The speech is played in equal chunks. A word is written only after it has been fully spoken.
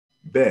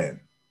Ben,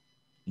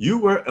 you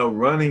were a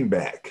running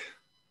back.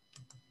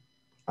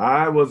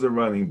 I was a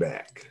running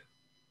back.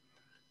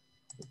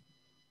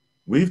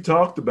 We've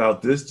talked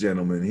about this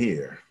gentleman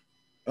here.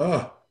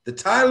 Oh, the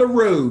Tyler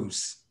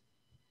Rose.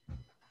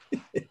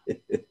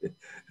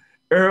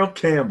 Earl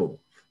Campbell.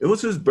 It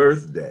was his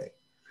birthday.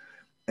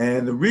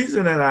 And the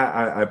reason that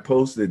I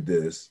posted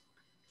this,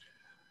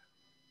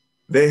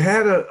 they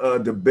had a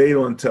debate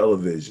on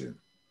television.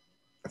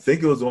 I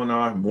think it was on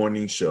our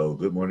morning show,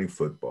 Good Morning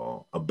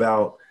Football,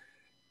 about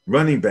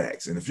running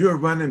backs. And if you're a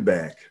running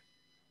back,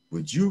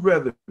 would you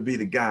rather be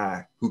the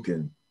guy who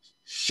can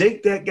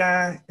shake that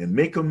guy and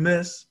make him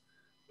miss?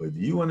 Or do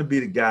you want to be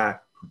the guy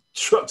who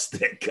trucks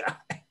that guy?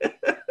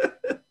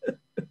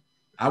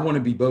 I want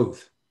to be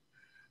both.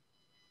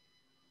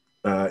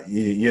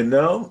 You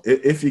know,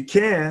 if you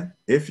can,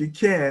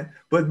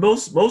 but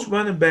most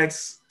running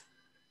backs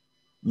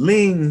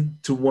lean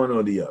to one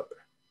or the other.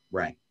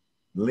 Right.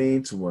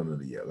 Lean to one or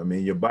the other. I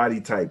mean, your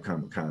body type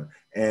kind of.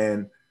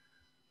 And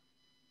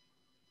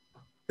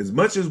as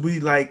much as we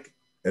like,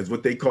 as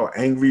what they call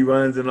angry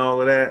runs and all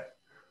of that,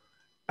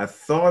 I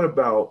thought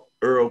about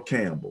Earl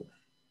Campbell.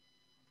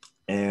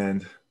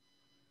 And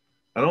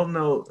I don't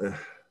know. Let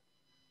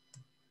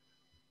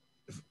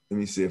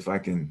me see if I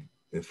can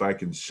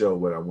show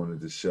what I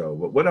wanted to show.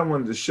 But what I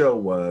wanted to show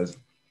was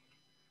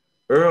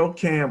Earl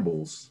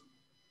Campbell's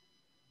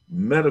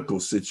medical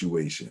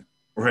situation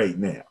right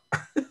now.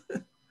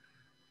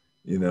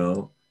 You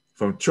know,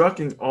 from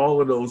trucking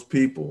all of those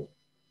people,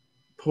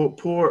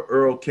 poor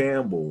Earl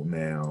Campbell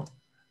now.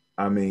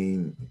 I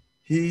mean,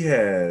 he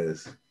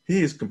is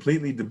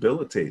completely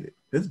debilitated.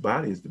 His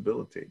body is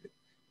debilitated.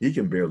 He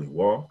can barely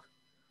walk.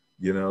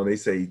 You know, they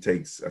say he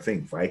takes, I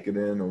think,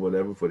 Vicodin or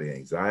whatever for the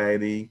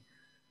anxiety,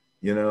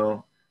 you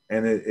know,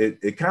 and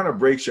it kind of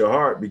breaks your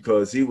heart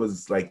because he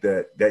was like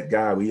that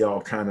guy we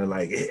all kind of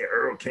like, hey,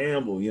 Earl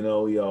Campbell, you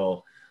know, we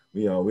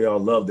all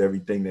loved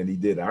everything that he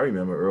did. I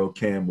remember Earl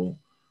Campbell,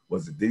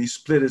 did he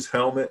split his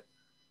helmet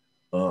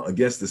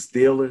against the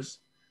Steelers,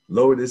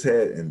 lowered his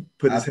head and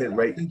put his head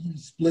right? I think he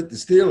split the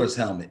Steelers'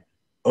 helmet.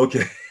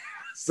 Okay.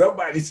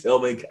 Somebody's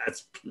helmet got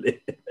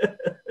split.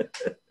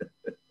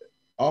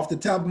 Off the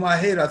top of my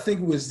head, I think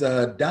it was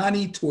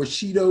Donnie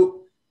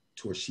Torpedo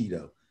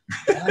Shell.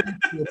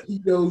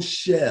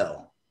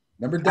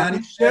 Remember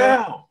Donnie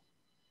Shell?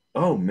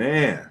 Oh,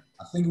 man.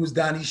 I think it was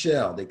Donnie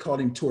Shell. They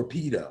called him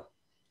Torpedo.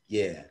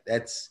 Yeah,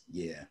 that's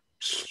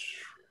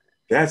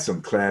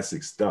some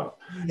classic stuff.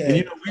 Yeah, and,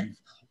 you know,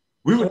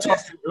 we were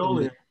talking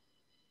earlier.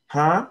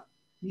 Huh?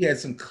 He had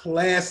some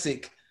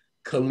classic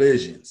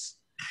collisions.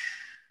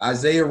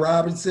 Isaiah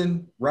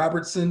Robertson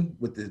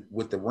with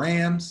the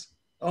Rams.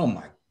 Oh,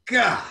 my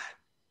God.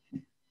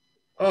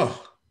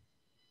 Oh,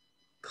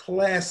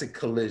 classic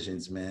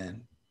collisions,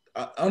 man.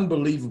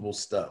 Unbelievable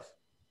stuff.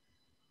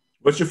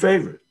 What's your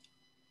favorite?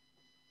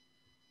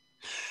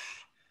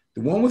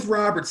 The one with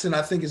Robertson,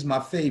 I think, is my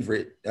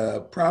favorite.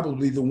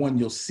 Probably the one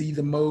you'll see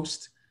the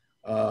most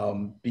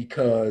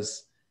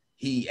because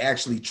he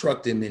actually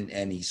trucked him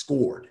and he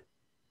scored.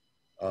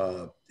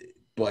 But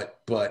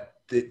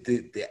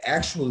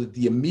the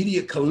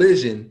immediate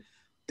collision,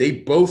 they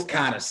both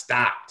kind of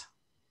stopped.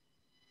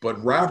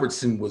 But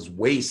Robertson was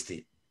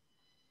wasted.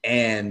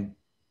 And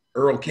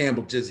Earl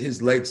Campbell, just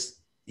his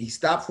legs, he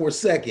stopped for a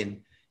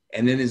second,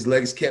 and then his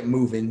legs kept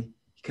moving.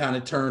 He kind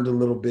of turned a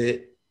little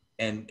bit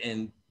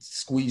and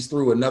squeezed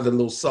through another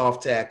little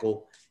soft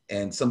tackle,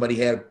 and somebody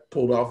had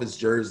pulled off his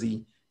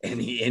jersey,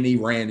 and he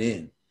ran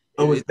in.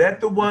 Oh, is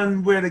that the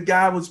one where the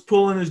guy was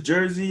pulling his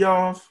jersey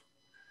off?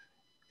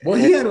 Well,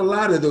 he had a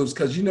lot of those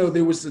because, you know,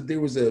 there was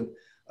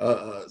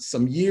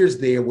some years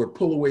there where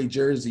pull-away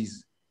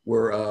jerseys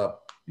were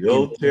the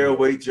old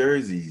tearaway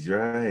jerseys,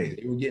 right?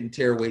 They were getting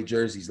tearaway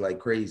jerseys like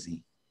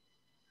crazy.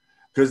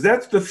 Because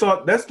that's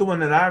the one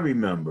that I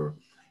remember.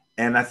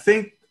 And I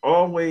think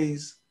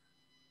always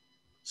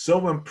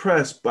so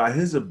impressed by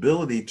his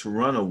ability to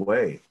run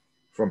away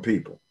from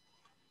people.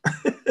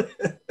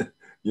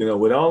 You know,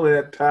 with all of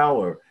that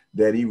power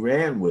that he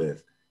ran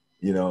with,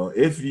 you know,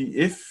 if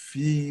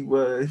he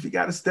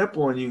got a step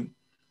on you,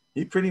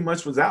 he pretty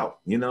much was out.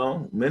 You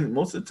know,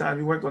 most of the time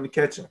you weren't going to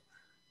catch him.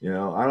 You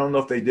know, I don't know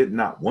if they did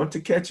not want to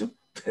catch him.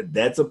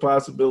 That's a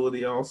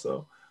possibility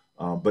also.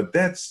 But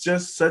that's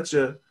just such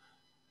a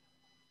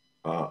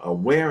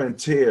wear and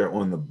tear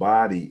on the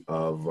body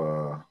of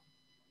a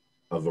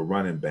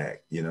running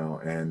back, you know.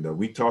 And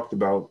we talked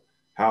about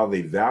how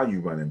they value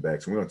running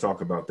backs. We're going to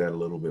talk about that a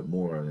little bit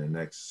more in the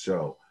next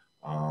show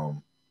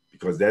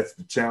because that's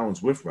the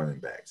challenge with running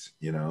backs,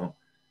 you know,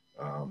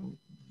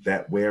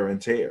 that wear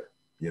and tear.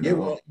 You know? Yeah,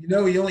 well, you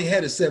know, he only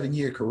had a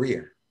 7-year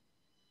career.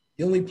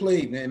 He only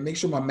played, man, make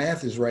sure my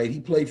math is right. He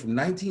played from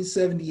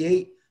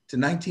 1978 to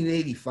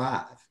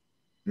 1985.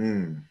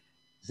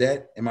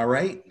 Am I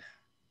right?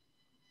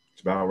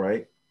 It's about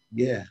right.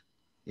 Yeah.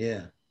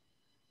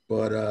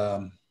 But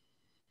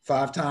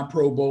 5-time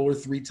Pro Bowler,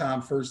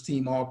 3-time first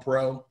team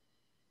All-Pro,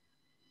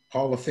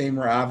 Hall of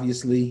Famer,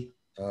 obviously.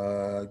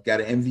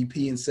 Got an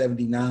MVP in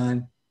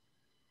 79.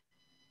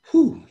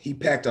 He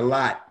packed a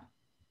lot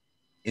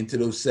into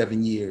those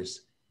 7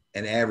 years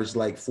and averaged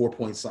like 4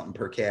 point something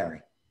per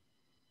carry.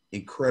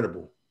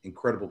 Incredible,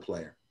 incredible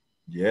player.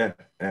 Yeah,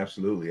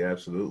 absolutely,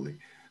 absolutely.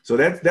 So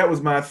that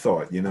was my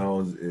thought.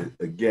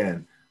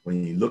 Again,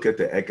 when you look at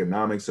the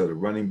economics of the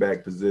running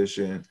back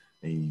position,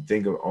 and you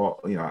think of all,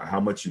 how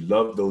much you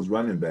love those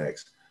running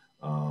backs.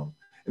 And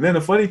then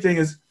the funny thing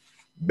is,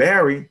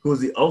 Barry, who's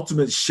the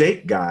ultimate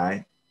shape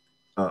guy,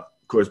 of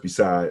course,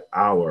 beside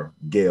our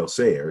Gale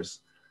Sayers,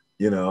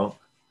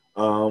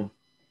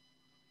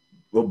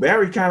 well,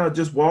 Barry kind of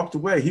just walked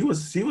away. He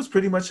was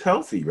pretty much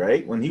healthy,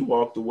 right? When he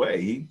walked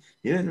away, he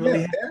didn't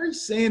really. Barry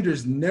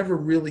Sanders never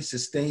really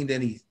sustained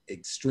any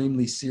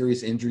extremely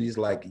serious injuries,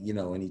 like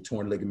any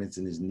torn ligaments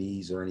in his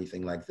knees or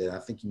anything like that. I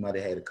think he might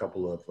have had a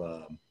couple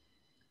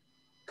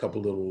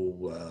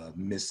little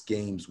missed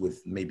games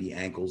with maybe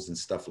ankles and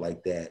stuff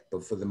like that.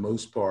 But for the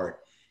most part,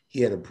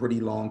 he had a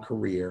pretty long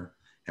career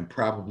and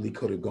probably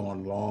could have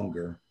gone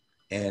longer.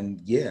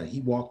 And yeah,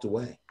 he walked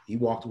away. He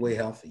walked away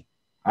healthy.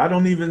 I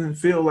don't even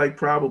feel like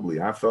probably.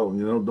 I felt,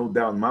 no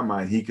doubt in my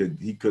mind, he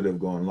could have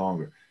gone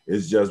longer.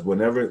 It's just when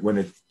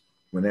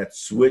that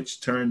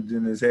switch turned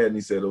in his head and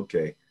he said,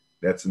 okay,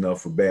 that's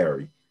enough for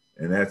Barry.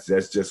 And that's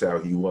just how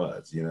he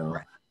was,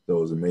 Right. So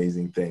it was an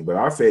amazing thing. But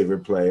our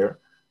favorite player,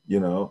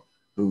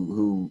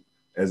 who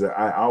as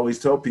I always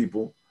tell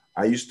people,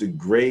 I used to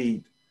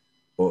grade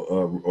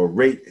or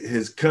rate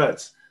his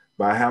cuts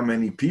by how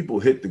many people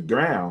hit the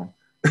ground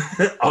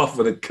off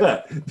of the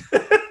cut.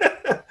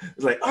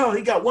 It's like, oh,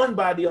 he got one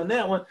body on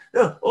that one.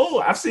 Oh,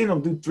 I've seen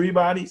him do 3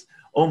 bodies,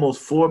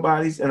 almost 4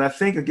 bodies. And I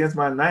think against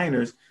my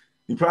Niners,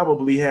 he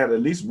probably had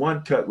at least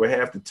one cut where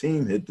half the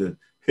team hit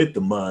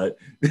the mud.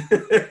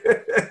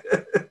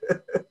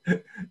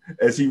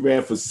 As he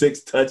ran for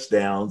 6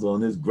 touchdowns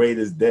on his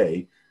greatest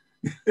day.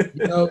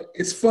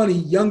 It's funny.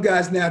 Young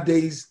guys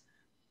nowadays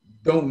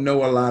don't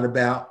know a lot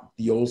about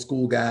the old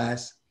school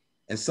guys.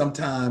 And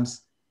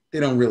sometimes they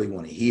don't really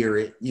want to hear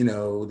it.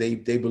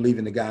 They believe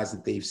in the guys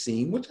that they've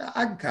seen, which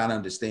I can kind of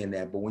understand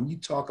that. But when you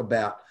talk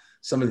about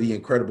some of the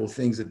incredible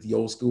things that the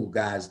old school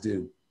guys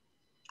do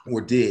or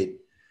did,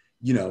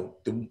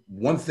 the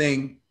one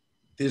thing,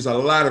 there's a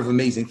lot of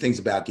amazing things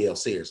about Gale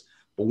Sayers,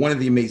 but one of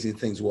the amazing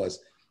things was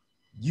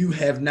you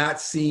have not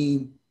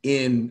seen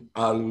in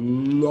a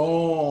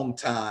long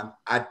time,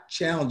 I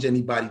challenge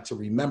anybody to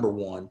remember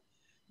one,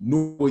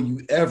 nor will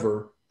you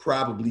ever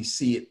probably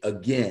see it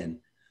again,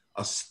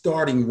 a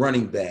starting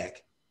running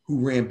back who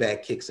ran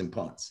back kicks and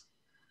punts.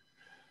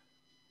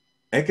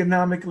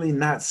 Economically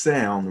not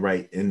sound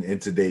right in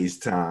today's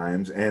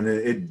times. And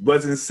it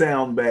wasn't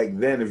sound back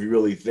then, if you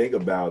really think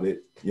about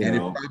it. It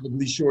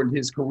probably shortened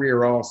his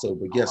career also,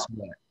 but guess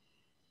what?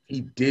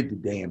 He did the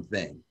damn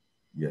thing.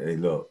 Yeah, hey,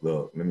 look,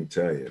 let me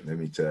tell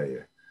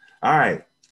you. All right.